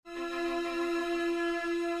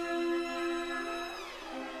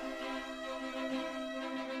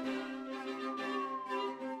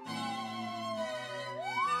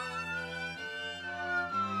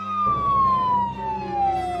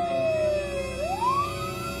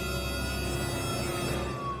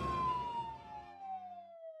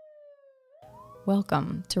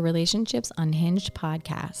Welcome to Relationships Unhinged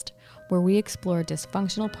podcast, where we explore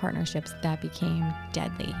dysfunctional partnerships that became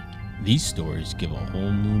deadly. These stories give a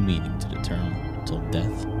whole new meaning to the term, till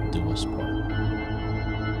death do us part.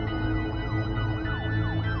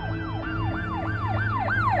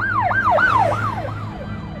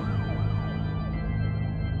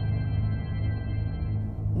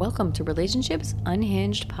 Welcome to Relationships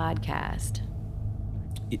Unhinged podcast.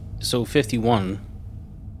 So 51,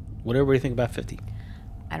 what do everybody think about 50?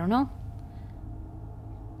 I don't know.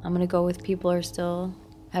 I'm going to go with people are still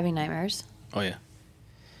having nightmares. Oh, yeah.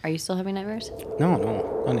 Are you still having nightmares? No,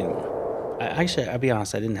 not anymore. I'll be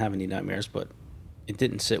honest, I didn't have any nightmares, but it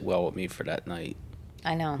didn't sit well with me for that night.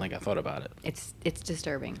 I know. Like I thought about it. It's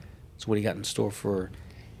disturbing. So what do you got in store for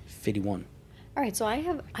 51? All right, so I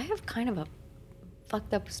have kind of a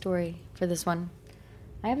fucked up story for this one.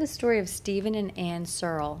 I have the story of Stephen and Ann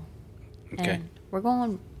Searle. Okay. And we're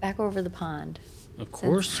going back over the pond. Of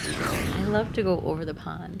course. I love to go over the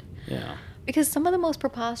pond. Yeah. Because some of the most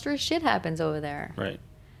preposterous shit happens over there. Right.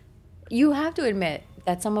 You have to admit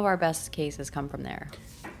that some of our best cases come from there.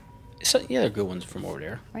 So, yeah, they're good ones from over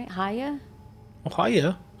there. Right? Haya? Oh,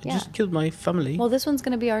 hiya. I Yeah. just killed my family. Well, this one's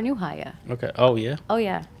going to be our new Haya. Okay. Oh, yeah? Oh,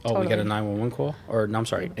 yeah. Oh, totally. we got a 911 call? Or, no, I'm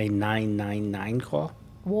sorry, a 999 call?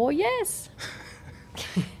 Well, yes.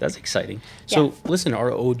 That's exciting. Yeah. So, listen,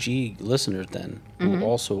 our OG listeners then will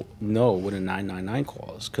also know what a 999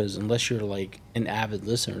 call is, because unless you're like an avid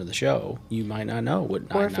listener to the show, you might not know what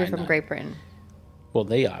 999. Or if you're from Great Britain. Well,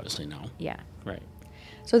 they obviously know. Yeah. Right.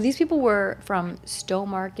 So these people were from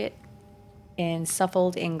Stowmarket in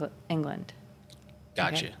Suffolk, England.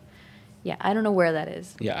 Gotcha. Okay. Yeah, I don't know where that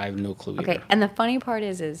is. Yeah, I have no clue Okay, either. and the funny part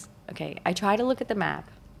is, okay, I try to look at the map.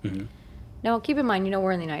 Mm-hmm. Now, keep in mind,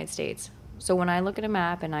 we're in the United States. So when I look at a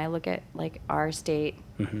map and I look at, like, our state,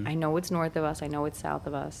 I know it's north of us, I know it's south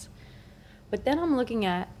of us. But then I'm looking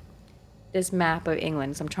at this map of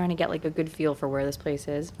England, so I'm trying to get, like, a good feel for where this place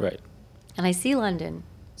is. Right. And I see London.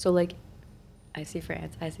 So, like, I see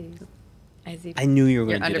France. I see. I knew you were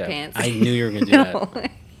going your to do underpants. that. I knew you were going to do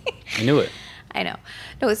that. I knew it. I know.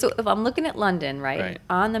 No, so if I'm looking at London, right? Right.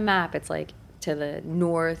 On the map, it's like to the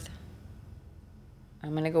north.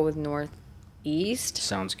 I'm going to go with northeast,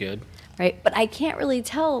 Sounds good. right? But I can't really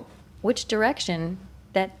tell which direction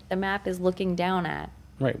that the map is looking down at.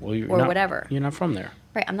 Right. Well, you're Or not, whatever. You're not from there.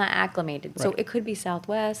 Right, I'm not acclimated. So Right. it could be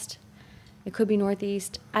southwest. It could be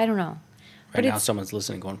northeast. I don't know. Right But now, it's, someone's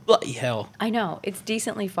listening going, bloody hell. I know. It's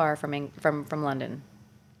decently far from London.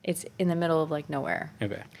 It's in the middle of, like, nowhere.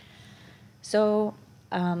 Okay. So,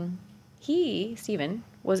 Stephen,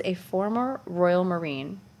 was a former Royal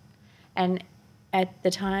Marine, and at the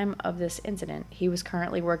time of this incident, he was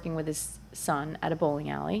currently working with his son at a bowling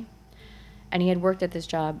alley, and he had worked at this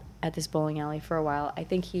job at this bowling alley for a while. I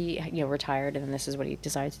think he, retired, and then this is what he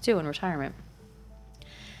decided to do in retirement.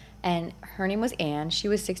 And her name was Anne. She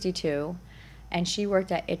was 62, and she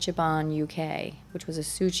worked at Ichiban UK, which was a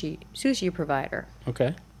sushi provider.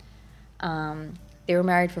 Okay. They were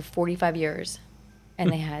married for 45 years,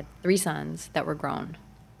 and they had 3 sons that were grown.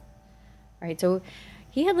 Right, so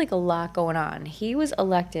he had, like, a lot going on. He was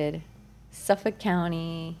elected Suffolk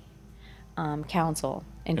County Council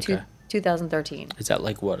in Okay. 2013. Is that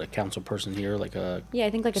like what, a council person here? Like a. Yeah, I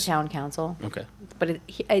think like a town council. Okay. But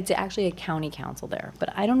it's actually a county council there. But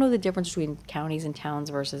I don't know the difference between counties and towns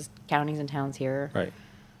versus counties and towns here. Right.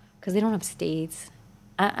 Because they don't have states.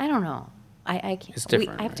 I don't know. I can't. It's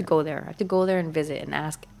different, I have to right? go there. I have to go there and visit and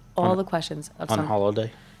ask all the questions of On some.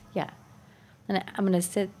 holiday? Yeah. And I'm going to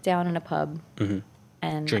sit down in a pub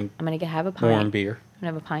and Drink I'm going to have a pint. warm beer. I'm going to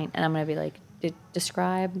have a pint and I'm going to be like,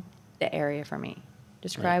 describe the area for me.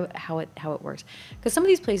 Describe how it works. Because some of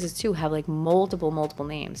these places, too, have, like, multiple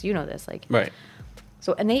names. You know this. Like, Right.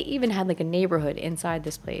 so, and they even had, like, a neighborhood inside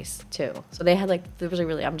this place, too. So they had, like, there was, like,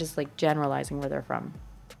 really, I'm just, like, generalizing where they're from.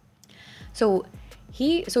 So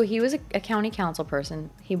he was a county council person.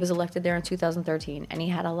 He was elected there in 2013, and he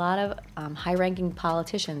had a lot of high-ranking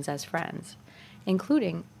politicians as friends,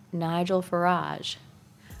 including Nigel Farage,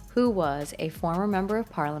 who was a former member of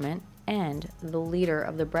parliament and the leader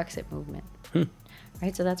of the Brexit movement.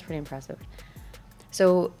 Right, so that's pretty impressive.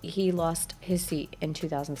 So he lost his seat in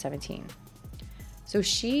 2017. So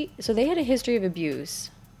they had a history of abuse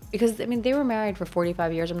because, I mean, they were married for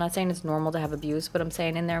 45 years. I'm not saying it's normal to have abuse, but I'm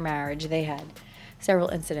saying in their marriage they had several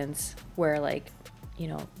incidents where, like,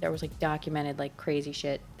 there was, like, documented, like, crazy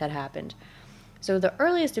shit that happened. So the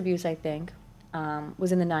earliest abuse, I think,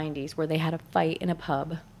 was in the 90s where they had a fight in a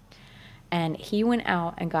pub, and he went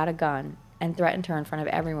out and got a gun and threatened her in front of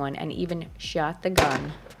everyone and even shot the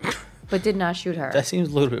gun, but did not shoot her. That seems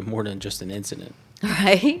a little bit more than just an incident.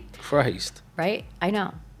 right? Christ. Right? I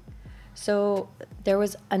know. So there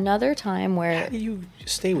was another time How where, do you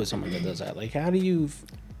stay with someone that does that? Like, how do you?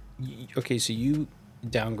 Okay, so you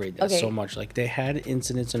downgrade that so Okay. much. Like, they had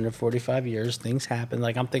incidents under 45 years. Things happen.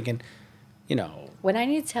 Like, I'm thinking, you know, what I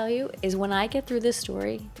need to tell you is when I get through this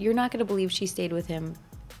story, you're not going to believe she stayed with him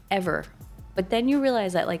ever. But then you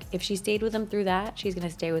realize that, like, if she stayed with him through that, she's going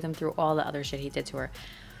to stay with him through all the other shit he did to her,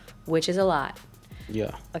 which is a lot.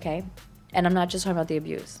 yeah. Okay? And I'm not just talking about the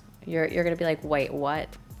abuse. You're going to be like, wait, what?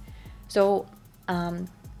 So,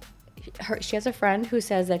 she has a friend who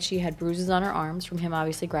says that she had bruises on her arms from him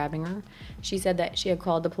obviously grabbing her. She said that she had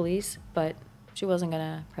called the police, but she wasn't going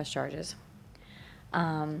to press charges.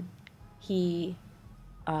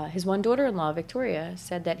 His one daughter-in-law, Victoria,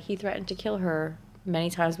 said that he threatened to kill her many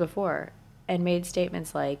times before and made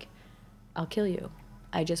statements like, I'll kill you.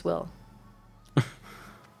 I just will.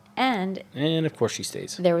 And And of course she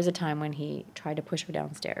stays. there was a time when he tried to push her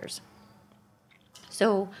downstairs.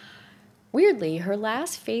 So, weirdly, her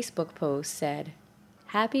last Facebook post said,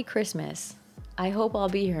 Happy Christmas. I hope I'll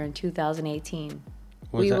be here in 2018. What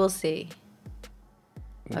was We that? will see.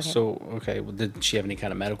 Okay. So, okay, well, did she have any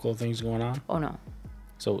kind of medical things going on? Oh no.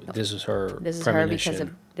 So this is her This is her because premonition.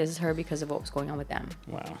 of what was going on with them.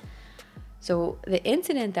 Wow. So the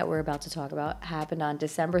incident that we're about to talk about happened on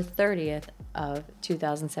December 30th of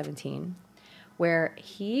 2017, where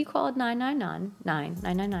he called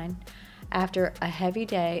 999 after a heavy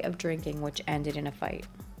day of drinking, which ended in a fight.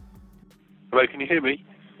 Hello, can you hear me?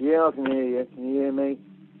 Yeah, I can hear you. Can you hear me?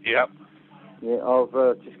 Yep. Yeah,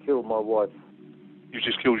 I've just killed my wife. You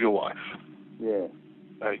just killed your wife. Yeah.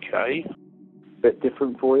 Okay. Bit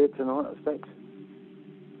different for you tonight, I expect.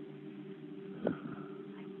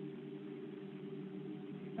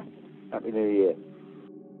 Happy New Year.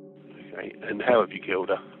 Okay. And how have you killed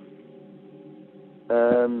her?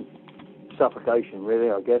 Suffocation, really,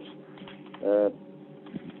 I guess.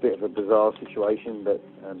 Bit of a bizarre situation, but,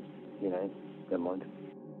 never mind.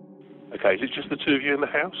 Okay. Is it just the two of you in the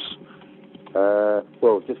house?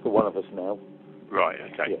 Well, just the one of us now. Right.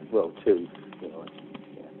 Okay. Yeah, well, two. You know.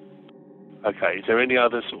 Okay. Is there any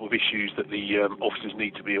other sort of issues that the officers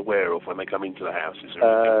need to be aware of when they come into the house? Is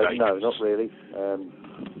there anything No, dangerous? not really.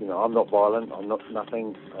 I'm not violent. I'm not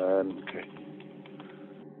nothing. Okay.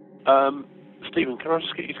 Stephen, can I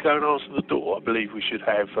just get you to go and answer the door? I believe we should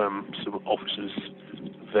have some officers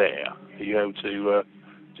there. Are you able to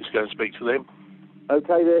just go and speak to them?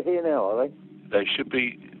 Okay, they're here now, are they? They should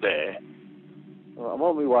be there. All right, I'm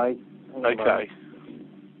on my way. Hang on a Okay. moment.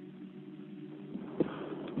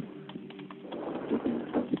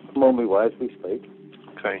 I'm on my way as we speak.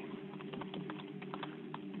 Okay.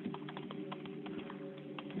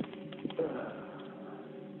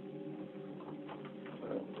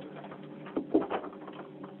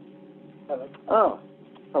 Oh,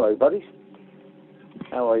 hello, buddies.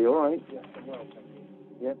 How are you? All right? Yeah, I'm well, thank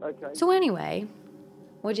you. Yeah, okay. So anyway,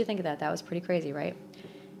 what'd you think of that? That was pretty crazy, right?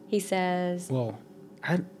 He says, Well,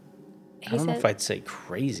 I don't know if I'd say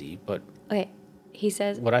crazy, but okay, he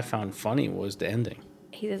says, what I found funny was the ending.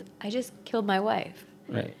 he says, I just killed my wife.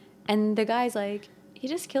 Right. And the guy's like, you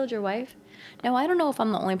just killed your wife? Now, I don't know if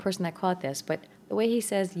I'm the only person that caught this, but the way he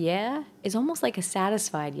says, yeah, is almost like a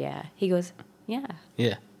satisfied yeah. He goes, yeah,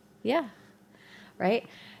 Yeah. yeah, right?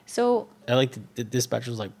 So, I like the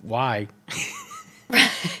dispatcher was like, why?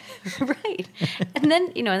 right. And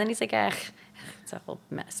then, and then he's like, it's a whole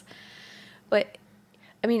mess. But,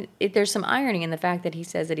 I mean, there's some irony in the fact that he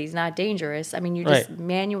says that he's not dangerous. I mean, you just Right.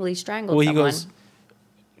 manually strangled Well, he someone. goes,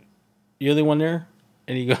 you're the one there?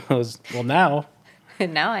 And he goes, well, now.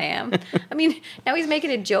 And now I am. I mean, now he's making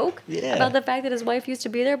a joke Yeah. about the fact that his wife used to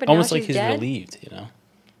be there, but Almost now like she's he's dead. relieved,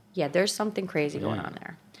 Yeah, there's something crazy going Yeah. on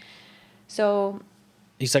there. So,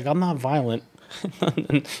 He's like, I'm not violent.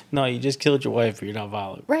 No, you just killed your wife, but you're not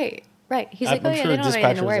violent. right. He's I'm like, oh yeah, sure they don't have anything to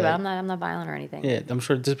dispatcher's worry about. like- I'm not violent or anything. Yeah, I'm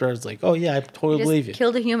sure the dispatcher's like, oh, yeah, I totally You just believe you.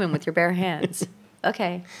 killed a human with your bare hands.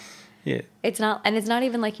 Okay. Yeah. It's not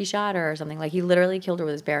even like he shot her or something. Like he literally killed her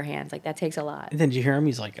with his bare hands. Like that takes a lot. And then did you hear him?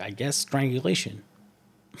 He's like, I guess strangulation.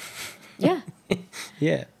 Yeah.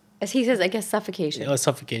 Yeah. As he says, I guess suffocation.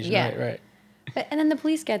 Suffocation. Yeah. Right. And then the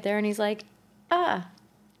police get there and he's like,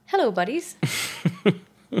 hello, buddies.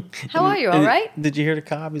 How are you? All right? Did you hear the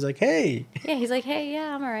cop? He's like, hey. Yeah, he's like, hey,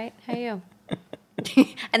 yeah, I'm all right. How are you?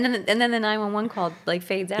 and then the 911 call like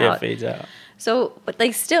fades out. Yeah, fades out. So, but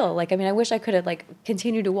like still, like I mean, I wish I could have like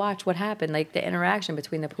continued to watch what happened, like the interaction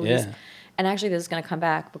between the police. Yeah. And actually, this is gonna come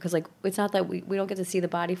back because like it's not that we don't get to see the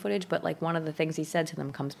body footage, but like one of the things he said to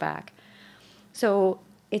them comes back. So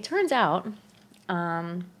it turns out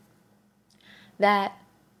that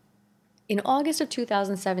In August of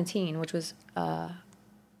 2017, which was,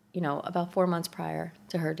 about 4 months prior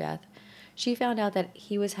to her death, she found out that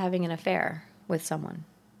he was having an affair with someone.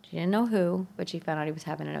 She didn't know who, but she found out he was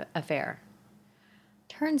having an affair.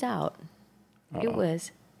 Turns out it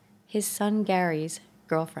was his son Gary's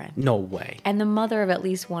girlfriend. No way. And the mother of at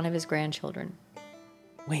least one of his grandchildren.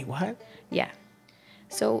 Wait, what? Yeah.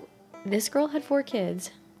 So this girl had 4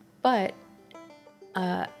 kids, but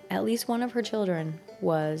at least one of her children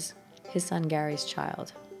was his son Gary's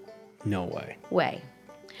child. No way.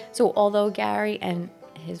 So although Gary and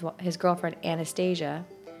his girlfriend Anastasia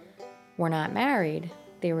were not married,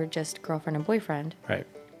 they were just girlfriend and boyfriend. Right.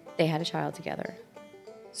 They had a child together.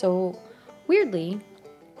 So weirdly,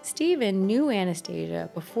 Stephen knew Anastasia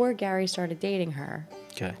before Gary started dating her.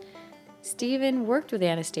 Okay. Stephen worked with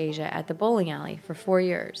Anastasia at the bowling alley for 4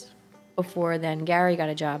 years. Before then, Gary got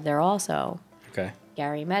a job there also. Okay.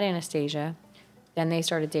 Gary met Anastasia. Then they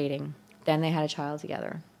started dating. Then they had a child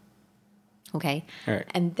together. Okay? All right.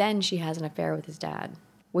 And then she has an affair with his dad,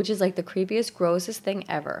 which is like the creepiest, grossest thing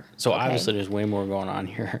ever. So okay? obviously there's way more going on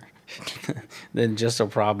here than just a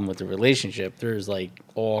problem with the relationship. There's like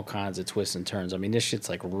all kinds of twists and turns. I mean, this shit's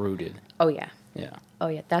like rooted. Oh, yeah. Yeah. Oh,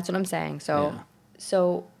 yeah. That's what I'm saying. So,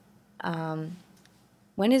 Yeah.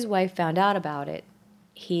 when his wife found out about it,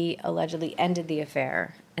 he allegedly ended the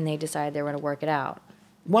affair, and they decided they were going to work it out.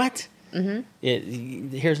 What?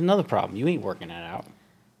 Mm-hmm. Here's another problem. You ain't working that out.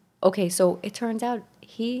 Okay, so it turns out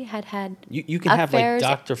he had You can have like affairs.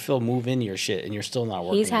 Dr. Phil move into your shit and you're still not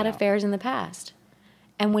working He's had it out. affairs in the past.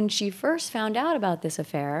 And when she first found out about this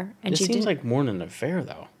affair, and This she seems didn't, like more than an affair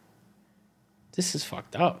though. This is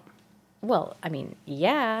fucked up. well, I mean,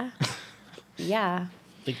 yeah, yeah.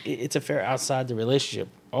 Like it's affair outside the relationship.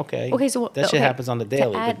 Okay. Okay, so that shit okay, happens on the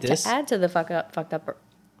daily. To But this add to the fucked up,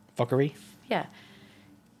 fuckery. yeah.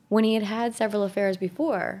 When he had several affairs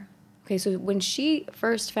before. Okay, so when she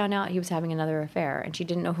first found out he was having another affair and she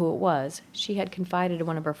didn't know who it was, she had confided to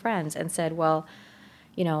one of her friends and said, well,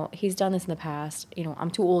 he's done this in the past.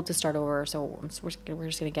 I'm too old to start over, so we're just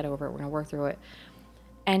going to get over it. We're going to work through it.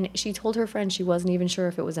 And she told her friend she wasn't even sure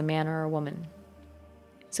if it was a man or a woman.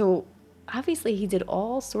 So obviously he did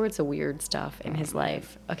all sorts of weird stuff in his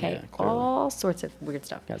life, okay? Yeah, clearly. All sorts of weird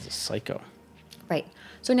stuff. Guy's a psycho. Right.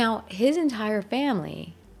 So now his entire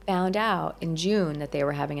family found out in June that they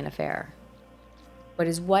were having an affair. But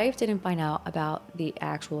his wife didn't find out about the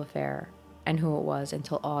actual affair and who it was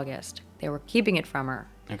until August. They were keeping it from her.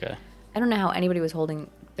 Okay. I don't know how anybody was holding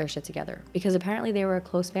their shit together because apparently they were a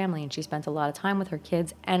close family and she spent a lot of time with her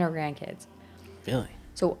kids and her grandkids. Really?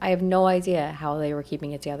 So I have no idea how they were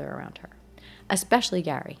keeping it together around her. Especially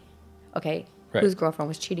Gary, okay? Right. Whose girlfriend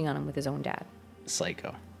was cheating on him with his own dad.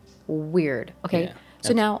 Psycho. Weird, okay? Yeah.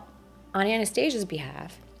 So now, on Anastasia's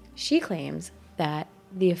behalf, she claims that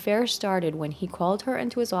the affair started when he called her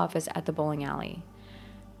into his office at the bowling alley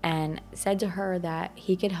and said to her that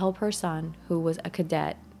he could help her son, who was a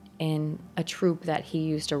cadet in a troop that he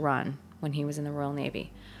used to run when he was in the Royal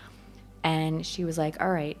Navy. And she was like,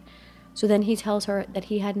 all right. So then he tells her that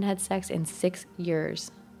he hadn't had sex in 6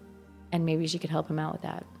 years and maybe she could help him out with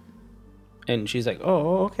that. And she's like,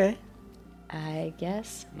 oh, okay. I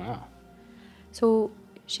guess. Wow. So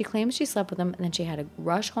she claims she slept with him and then she had to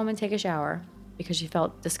rush home and take a shower because she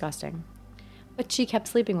felt disgusting. But she kept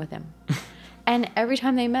sleeping with him. And every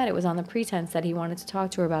time they met, it was on the pretense that he wanted to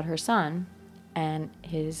talk to her about her son and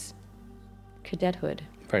his cadethood.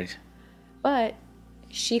 Right. But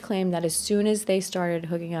she claimed that as soon as they started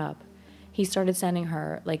hooking up, he started sending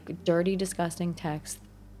her like dirty, disgusting texts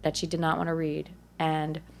that she did not want to read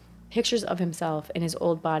and pictures of himself in his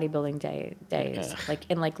old bodybuilding days, like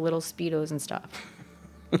in like little Speedos and stuff.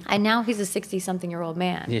 And now he's a 60-something-year-old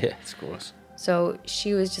man. Yeah, it's gross. So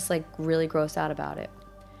she was just like really grossed out about it.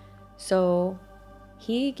 So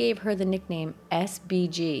he gave her the nickname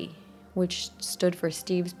SBG, which stood for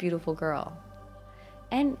Steve's Beautiful Girl.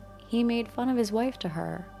 And he made fun of his wife to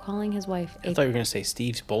her, calling his wife I thought you were going to say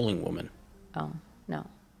Steve's bowling woman. Oh, no.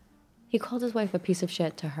 He called his wife a piece of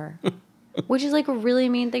shit to her, which is like a really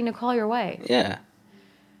mean thing to call your wife. Yeah.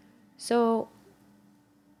 So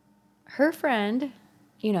her friend,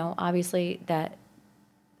 obviously that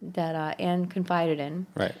Anne confided in,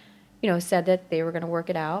 Right. Said that they were going to work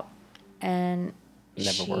it out. And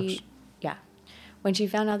Never works. Yeah. When she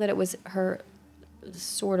found out that it was her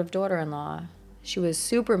sort of daughter-in-law, she was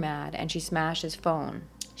super mad and she smashed his phone.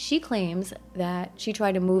 She claims that she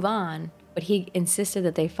tried to move on, but he insisted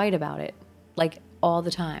that they fight about it, like all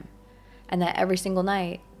the time. And that every single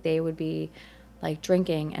night they would be like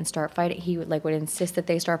drinking and start fighting. He would insist that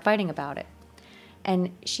they start fighting about it.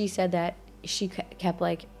 And she said that she kept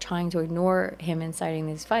like trying to ignore him inciting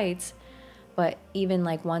these fights, But even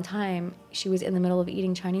like one time, she was in the middle of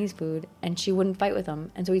eating Chinese food and she wouldn't fight with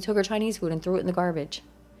him. And so he took her Chinese food and threw it in the garbage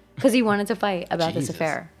because he wanted to fight about this Jesus.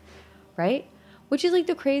 affair. Right? Which is like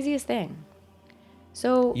the craziest thing.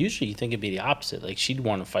 So Usually you think it'd be the opposite. Like she'd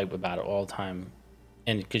want to fight about it all the time,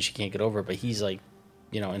 and because she can't get over it. But he's like,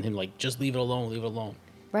 and him like, just leave it alone, leave it alone.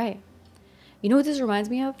 right. You know what this reminds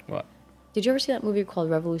me of? What? Did you ever see that movie called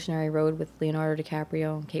Revolutionary Road with Leonardo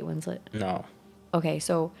DiCaprio and Kate Winslet? No. Okay,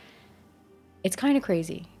 so it's kind of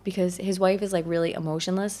crazy because his wife is like really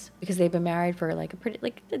emotionless because they've been married for like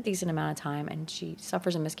a decent amount of time, and she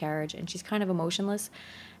suffers a miscarriage and she's kind of emotionless,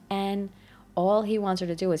 and all he wants her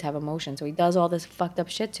to do is have emotion. So he does all this fucked up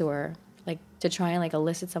shit to her, like to try and like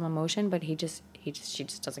elicit some emotion, but she just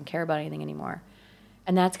doesn't care about anything anymore.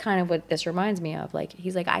 And that's kind of what this reminds me of. Like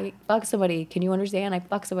he's like, I fuck somebody. Can you understand? I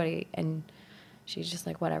fuck somebody, and she's just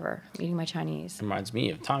like, whatever, I'm eating my Chinese. Reminds me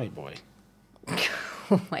of Tommy Boy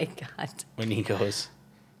Oh my god. when he goes,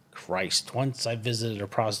 Christ, once I visited a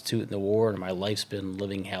prostitute in the war, and my life's been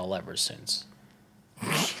living hell ever since.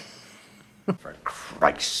 For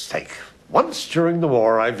Christ's sake. Once during the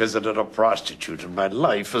war, I visited a prostitute, and my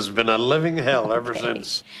life has been a living hell ever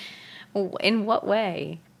since. In what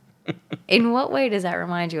way? In what way does that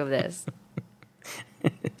remind you of this?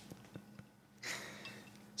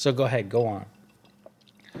 So go ahead, go on.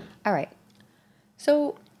 All right.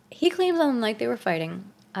 So he claims on the night they were fighting,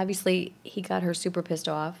 obviously he got her super pissed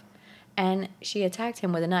off, and she attacked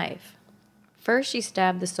him with a knife. First, she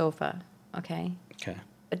stabbed the sofa, okay? Okay.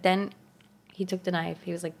 But then he took the knife.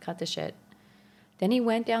 He was like, cut the shit. Then he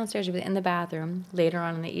went downstairs. He was in the bathroom later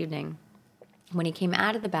on in the evening. When he came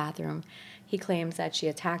out of the bathroom, he claims that she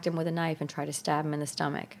attacked him with a knife and tried to stab him in the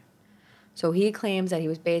stomach. So he claims that he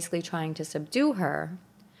was basically trying to subdue her,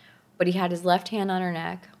 but he had his left hand on her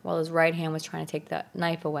neck while his right hand was trying to take the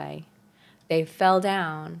knife away. They fell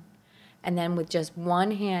down, and then with just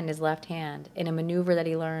one hand, his left hand, in a maneuver that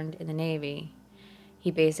he learned in the Navy,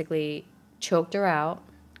 he basically choked her out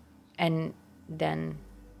and then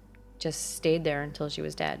just stayed there until she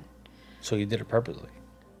was dead. So you did it purposely.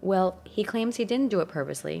 Well, he claims he didn't do it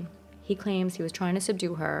purposely. He claims he was trying to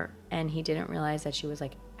subdue her, and he didn't realize that she was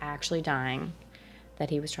like actually dying, that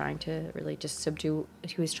he was trying to really just subdue.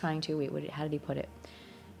 He was trying to, how did he put it?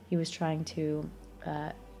 He was trying to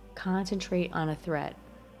concentrate on a threat.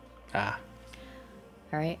 Ah.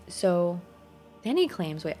 All right. So then he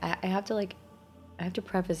claims, I have to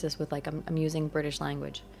preface this with like, I'm using British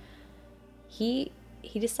language. He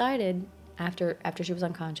decided after she was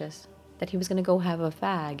unconscious that he was going to go have a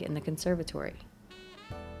fag in the conservatory.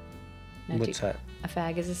 Now, What's that? A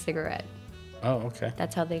fag is a cigarette. Oh, okay.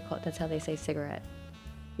 That's how they say cigarette.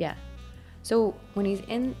 Yeah. So when he's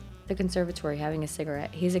in the conservatory having a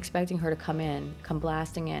cigarette, he's expecting her to come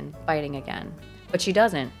blasting in, biting again. But she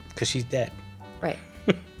doesn't. Because she's dead. Right.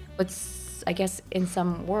 But I guess in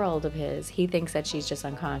some world of his, he thinks that she's just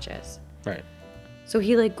unconscious. Right. So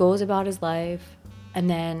he like goes about his life, and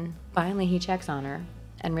then finally he checks on her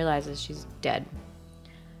and realizes she's dead.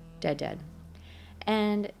 Dead.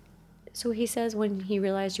 And so he says when he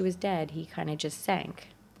realized she was dead, he kind of just sank.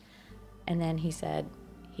 And then he said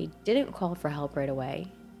he didn't call for help right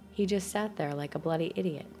away. He just sat there like a bloody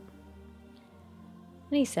idiot.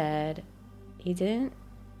 And he said he didn't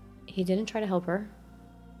try to help her.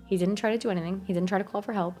 He didn't try to do anything. He didn't try to call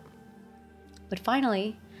for help. But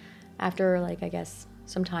finally, after like I guess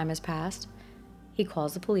some time has passed, he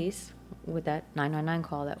calls the police with that 999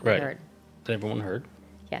 call that we heard. That everyone heard?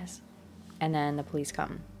 Yes. And then the police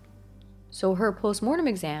come. So her postmortem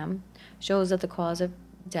exam shows that the cause of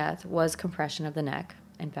death was compression of the neck,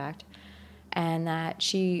 in fact, and that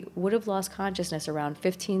she would have lost consciousness around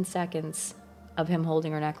 15 seconds of him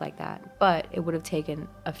holding her neck like that, but it would have taken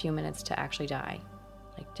a few minutes to actually die,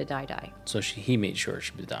 like to die. So he made sure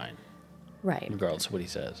she was dying, Right. regardless of what he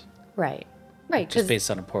says. Right. Just based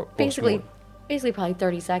on a basically probably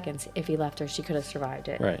 30 seconds. If he left her, she could have survived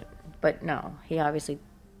it. Right. But no, he obviously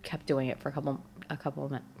kept doing it for a couple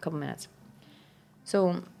minutes. So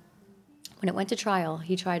when it went to trial,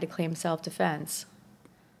 he tried to claim self-defense,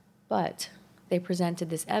 but they presented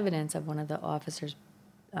this evidence of one of the officers'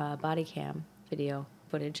 body cam video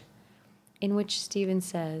footage, in which Steven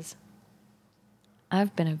says,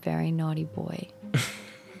 "I've been a very naughty boy."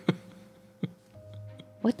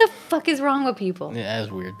 What the fuck is wrong with people? Yeah,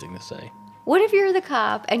 that's a weird thing to say. What if you're the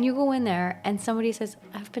cop and you go in there and somebody says,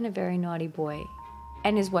 "I've been a very naughty boy,"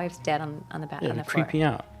 and his wife's dead on the Yeah, on the it'd floor? creep me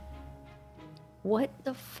out. What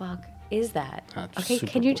the fuck is that? That's Okay,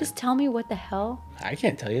 super can you weird. just tell me what the hell? I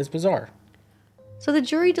can't tell you. It's bizarre. So the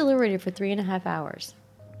jury deliberated for 3.5 hours.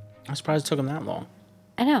 I'm surprised it took him that long.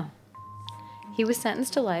 I know. He was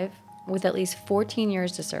sentenced to life with at least 14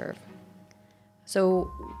 years to serve.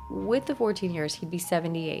 So with the 14 years, he'd be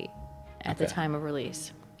 78 at the Okay. time of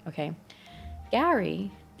release. Okay.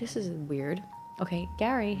 Gary, this is weird. Okay,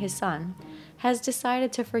 Gary, his son, has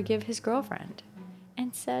decided to forgive his girlfriend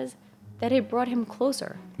and says that it brought him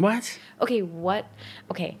closer. What? Okay, what?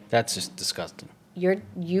 Okay, That's just disgusting.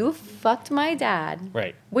 you fucked my dad,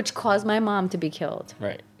 Right. which caused my mom to be killed.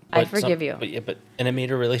 Right. I forgive you. And it made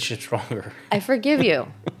her relationship stronger. I forgive you.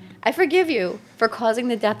 I forgive you for causing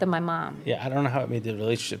the death of my mom. Yeah, I don't know how it made the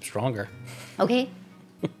relationship stronger. Okay?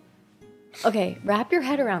 Okay, wrap your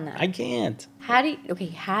head around that. I can't. How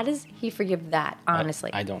does he forgive that,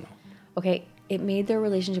 honestly? I don't know. Okay, it made their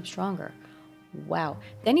relationship stronger. Wow.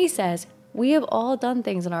 Then he says, we have all done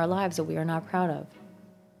things in our lives that we are not proud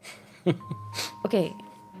of. Okay.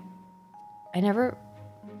 I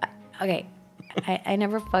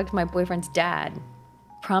never fucked my boyfriend's dad,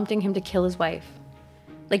 prompting him to kill his wife.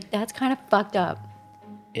 Like, that's kind of fucked up.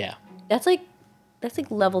 Yeah. That's like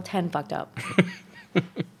level 10 fucked up.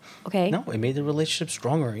 Okay? No, it made the relationship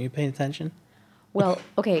stronger. Are you paying attention? Well,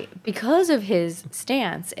 okay, because of his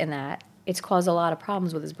stance in that, it's caused a lot of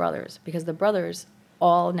problems with his brothers because the brothers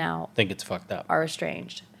all now I think it's fucked up. are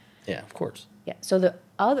estranged. Yeah, of course. Yeah. So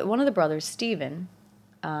one of the brothers, Stephen,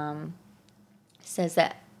 says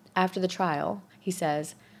that after the trial, he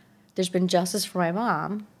says, "There's been justice for my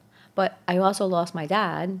mom, but I also lost my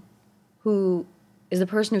dad, who is the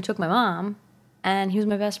person who took my mom, and he was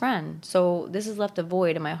my best friend. So this has left a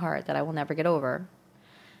void in my heart that I will never get over."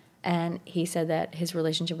 And he said that his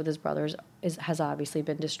relationship with his brothers has obviously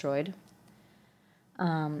been destroyed.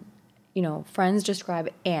 Friends describe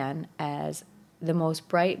Anne as the most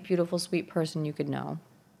bright, beautiful, sweet person you could know.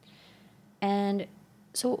 And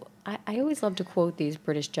so I always love to quote these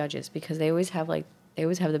British judges because they always have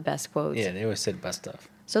the best quotes. Yeah, they always said best stuff.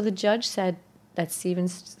 So the judge said that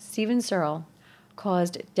Stephen Searle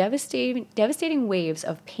caused devastating waves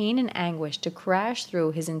of pain and anguish to crash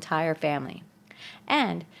through his entire family.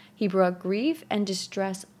 And he brought grief and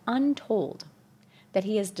distress untold, that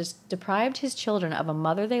he has deprived his children of a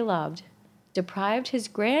mother they loved, deprived his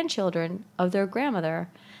grandchildren of their grandmother,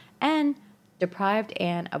 and deprived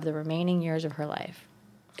Anne of the remaining years of her life.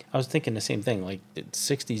 I was thinking the same thing. Like, the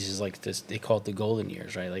 60s is like this, they call it the golden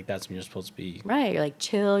years, right? Like, that's when you're supposed to be. Right, you're like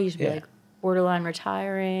chill, you should be Yeah. like borderline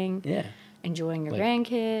retiring, Yeah. enjoying your Like-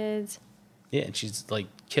 grandkids. Yeah, and she's, like,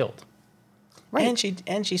 killed. Right. And she's.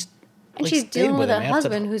 And like, she's stayed dealing with him a after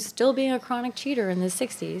husband who's still being a chronic cheater in the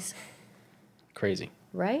 60s, Crazy.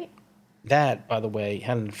 right? That, by the way,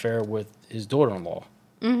 had an affair with his daughter-in-law.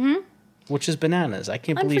 Mm-hmm. Which is bananas. I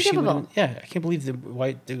can't believe she would. Unforgivable. Yeah, I can't believe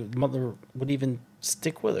the mother would even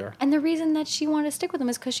stick with her. And the reason that she wanted to stick with him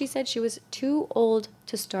is because she said she was too old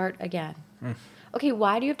to start again. Okay,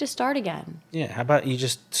 why do you have to start again? Yeah, how about you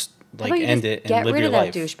just How like about you end just it and get live rid your of that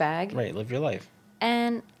life? douchebag Right, live your life.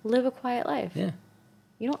 and live a quiet life? Yeah.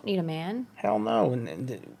 You don't need a man. Hell no.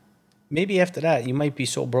 And maybe after that, you might be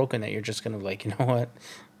so broken that you're just gonna like, you know what,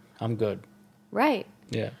 I'm good. Right.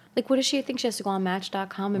 Yeah. Like, what does she think? She has to go on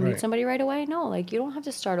Match.com and meet Right. somebody right away? No, like, you don't have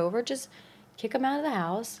to start over. Just kick them out of the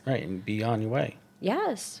house. Right, and be on your way.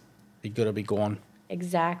 Yes, Be good or be gone.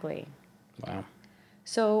 exactly. Wow.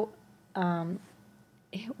 So,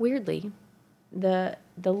 weirdly, the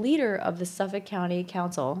leader of the Suffolk County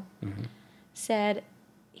Council said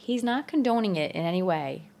he's not condoning it in any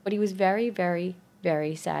way, but he was very, very,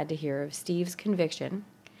 very sad to hear of Steve's conviction,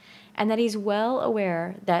 and that he's well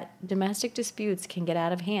aware that domestic disputes can get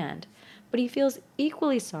out of hand, but he feels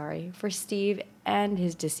equally sorry for Steve and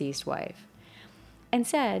his deceased wife, and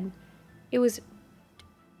said it was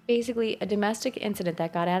basically a domestic incident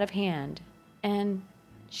that got out of hand, and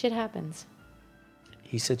shit happens.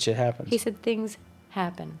 He said shit happens. He said things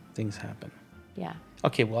happen. Things happen. Yeah.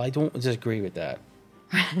 Okay, well, I don't disagree with that.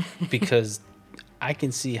 Because I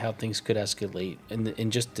can see how things could escalate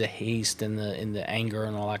in just the haste and the anger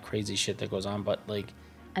and all that crazy shit that goes on. But, like,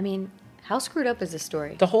 I mean, how screwed up is this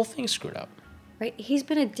story? the whole thing's screwed up. Right? He's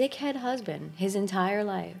been a dickhead husband his entire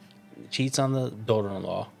life. Cheats on the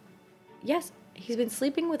daughter-in-law. Yes, he's been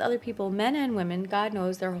sleeping with other people, men and women, God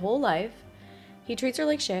knows, their whole life. He treats her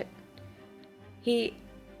like shit. He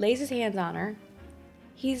lays his hands on her.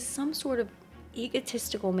 He's some sort of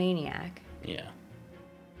egotistical maniac. Yeah.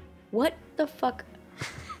 What the fuck?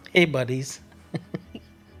 Hey, buddies.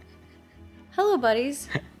 Hello, buddies.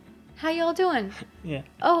 How y'all doing? Yeah.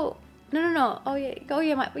 Oh, no. Oh,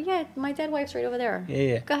 yeah, my dead wife's right over there.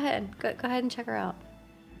 Yeah. Go ahead. Go ahead and check her out.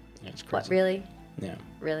 It's crazy. What, really? Yeah.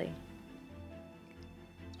 Really?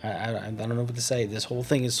 I don't know what to say. This whole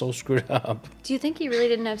thing is so screwed up. Do you think he really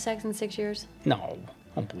didn't have sex in 6 years? No,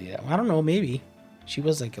 I don't believe that. I don't know. Maybe She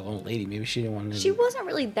was like an old lady. Maybe she didn't want to. She wasn't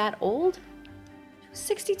really that old. She was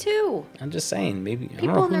 62. I'm just saying, maybe. I don't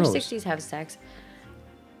People know, in who their knows? 60s have sex.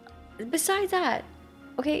 Besides that,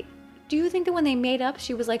 okay, do you think that when they made up,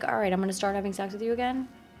 she was like, all right, I'm going to start having sex with you again?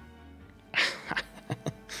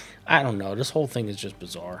 I don't know. This whole thing is just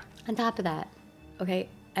bizarre. On top of that, okay,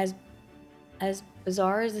 as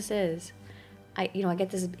bizarre as this is, I get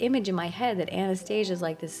this image in my head that Anastasia's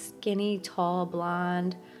like this skinny, tall,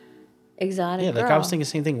 blonde, exotic Yeah, girl. like I was thinking the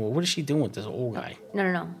same thing. Well, what is she doing with this old guy?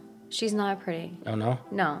 No. She's not pretty. Oh, no?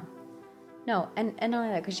 No, and not only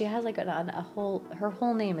that, because she has like a whole, her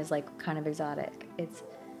whole name is like kind of exotic. It's,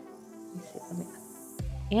 let me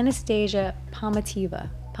see, Anastasia Palmiativa.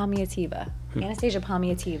 Anastasia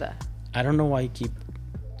Palmiativa. I don't know why you keep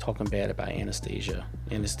talking bad about Anastasia,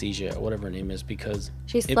 whatever her name is, because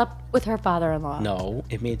She slept with her father-in-law. no,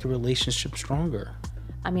 it made the relationship stronger.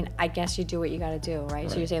 I mean, I guess you do what you got to do, right?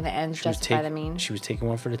 So Right. you're saying the ends She was justify the means. She was taking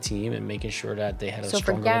one for the team and making sure that they had a So for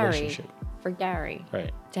stronger Gary, relationship.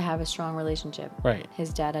 Right. to have a strong relationship, Right.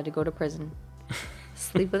 his dad had to go to prison,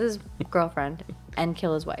 sleep with his girlfriend, and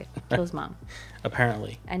kill his wife, kill his mom,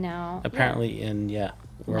 Apparently. and now And yeah. now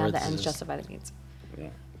wherever the this ends is- justify the means. Yeah.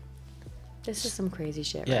 This is some crazy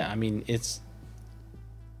shit. Yeah, right? I mean, it's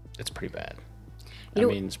pretty bad. You know-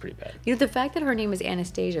 it's pretty bad. You know, the fact that her name is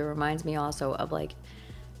Anastasia reminds me also of like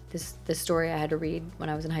this story I had to read when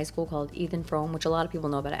I was in high school called Ethan Frome, which a lot of people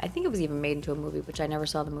know about. I think it was even made into a movie, which I never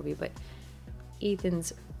saw the movie, but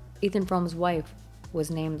Ethan Frome's wife was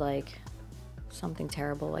named like something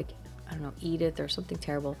terrible, like I don't know, Edith or something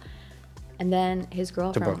terrible. And then his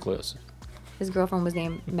girlfriend Tuberculosis. His girlfriend was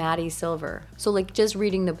named Maddie Silver. So like just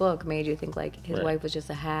reading the book made you think like his Right. wife was just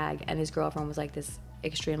a hag and his girlfriend was like this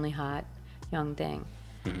extremely hot young thing.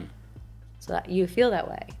 Mm-hmm. So that you feel that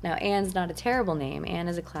way. Now Anne's not a terrible name. Anne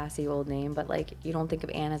is a classy old name, but like you don't think of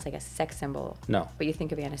Anne as like a sex symbol. No. But you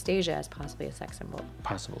think of Anastasia as possibly a sex symbol.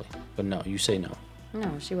 Possibly. But no, you say no.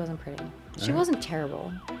 No, she wasn't pretty. She Alright. wasn't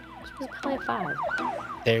terrible. She was probably a 5.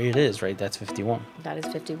 There it is, right? That's 51. That is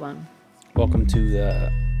 51. Welcome to the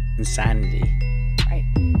insanity. Right.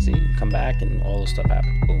 See, you come back and all this stuff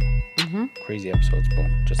happens. Boom. Crazy episodes.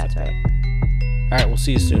 Boom. Just That's like right. that. All right, we'll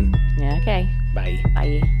see you soon. Yeah, okay. Bye.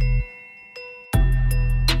 Bye.